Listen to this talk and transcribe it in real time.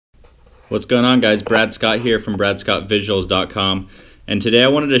What's going on, guys? Brad Scott here from bradscottvisuals.com, and today I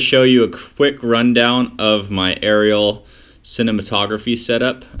wanted to show you a quick rundown of my aerial cinematography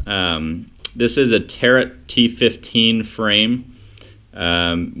setup. This is a Terret T15 frame.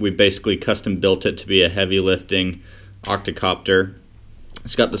 We basically custom built it to be a heavy lifting octocopter.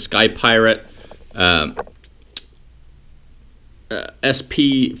 It's got the Sky Pirate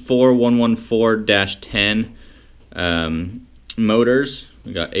SP4114-10 motors.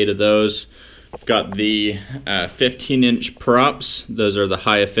 We got 8 of those. We've got the 15-inch props. Those are the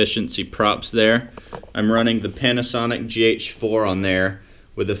high efficiency props there. I'm running the Panasonic GH4 on there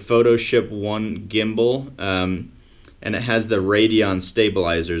with a Photoshop 1 gimbal, and it has the Radeon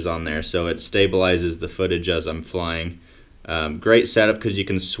stabilizers on there, so it stabilizes the footage as I'm flying. Great setup because you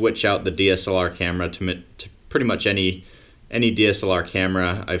can switch out the DSLR camera to pretty much any DSLR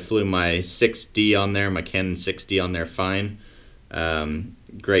camera. I flew my 6D on there, my Canon 6D on there fine.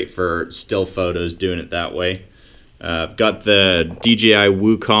 Great for still photos, doing it that way. I've got the DJI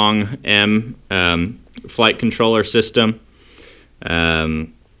Wookong M flight controller system. The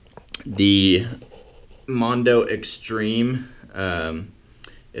Mondo Extreme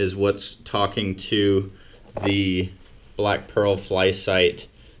is what's talking to the Black Pearl FlySight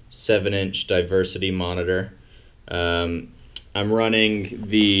 7-inch diversity monitor. I'm running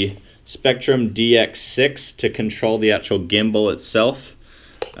the Spectrum DX6 to control the actual gimbal itself,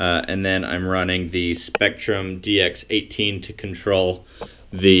 and then I'm running the Spectrum DX18 to control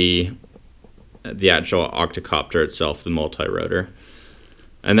the actual octocopter itself, the multi-rotor.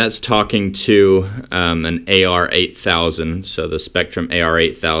 And that's talking to an AR8000, so the Spectrum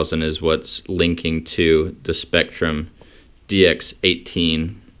AR8000 is what's linking to the Spectrum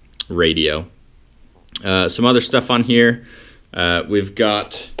DX18 radio. Some other stuff on here, we've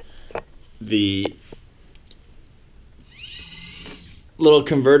got the little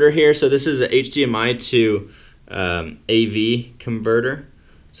converter here. So this is a HDMI to AV converter.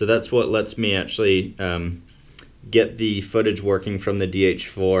 So that's what lets me actually get the footage working from the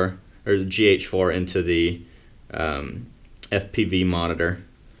DH4 or the GH4 into the FPV monitor.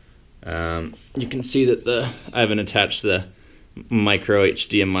 You can see that I haven't attached the micro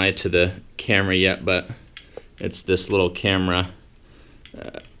HDMI to the camera yet, but it's this little camera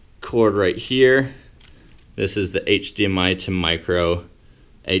cord right here. This is the HDMI to micro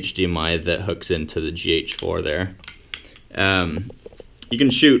HDMI that hooks into the GH4 there. You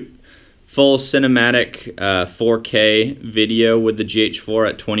can shoot full cinematic 4K video with the GH4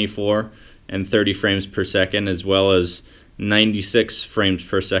 at 24 and 30 frames per second, as well as 96 frames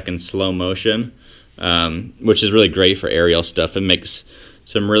per second slow motion, which is really great for aerial stuff. It makes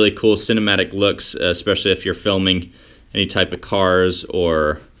some really cool cinematic looks, especially if you're filming any type of cars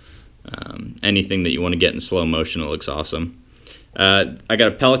or anything that you want to get in slow motion. It looks awesome. I got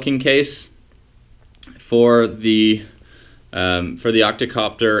a Pelican case for the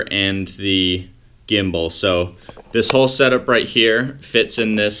octocopter and the gimbal. So this whole setup right here fits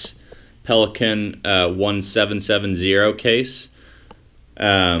in this Pelican 1770 case.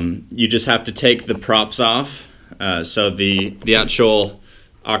 You just have to take the props off. So the actual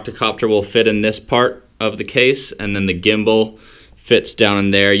octocopter will fit in this part of the case, and then the gimbal fits down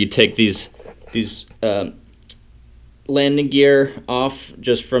in there. You take these landing gear off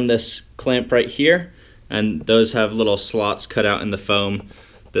just from this clamp right here, and those have little slots cut out in the foam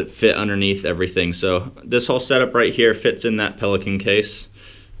that fit underneath everything. So this whole setup right here fits in that Pelican case,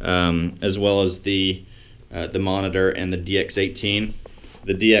 as well as the monitor and the DX18.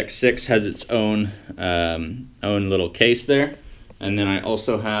 The DX6 has its own little case there, and then I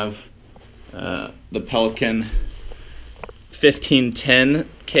also have the Pelican 1510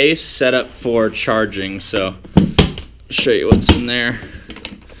 case set up for charging. So I'll show you what's in there.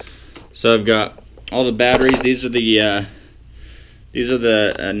 So I've got all the batteries. These are the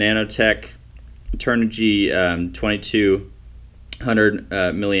Nanotech Turnigy 2200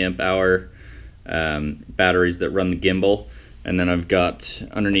 milliamp hour batteries that run the gimbal, and then I've got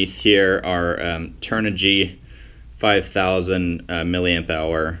underneath here our Turnigy 5000 milliamp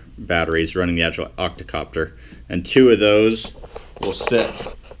hour batteries running the actual octocopter, and 2 of those will sit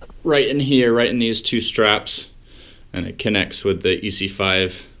right in here, right in these 2 straps, and it connects with the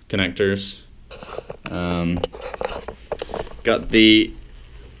EC5 connectors. Got this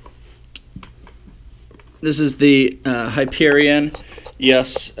is the Hyperion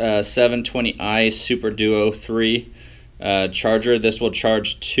EOS 720i Super Duo 3 charger. This will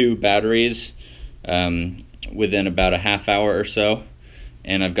charge 2 batteries within about a half hour or so,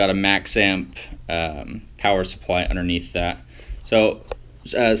 and I've got a max amp power supply underneath that. So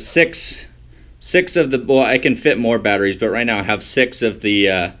 6 of the, well, I can fit more batteries, but right now I have 6 of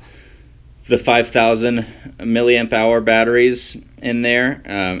the the 5,000 milliamp hour batteries in there,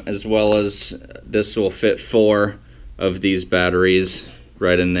 as well as this will fit 4 of these batteries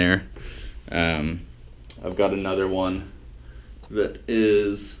right in there. I've got another one that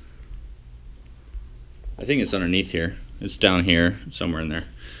is, I think it's underneath here. It's down here somewhere in there,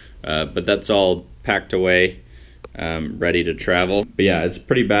 but that's all packed away, ready to travel. But yeah, it's a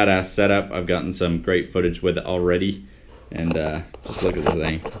pretty badass setup. I've gotten some great footage with it already, and just look at the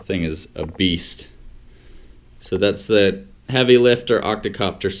thing. The thing is a beast. So that's the heavy lift or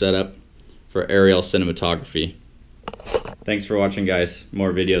octocopter setup for aerial cinematography. Thanks for watching, guys.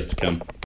 More videos to come.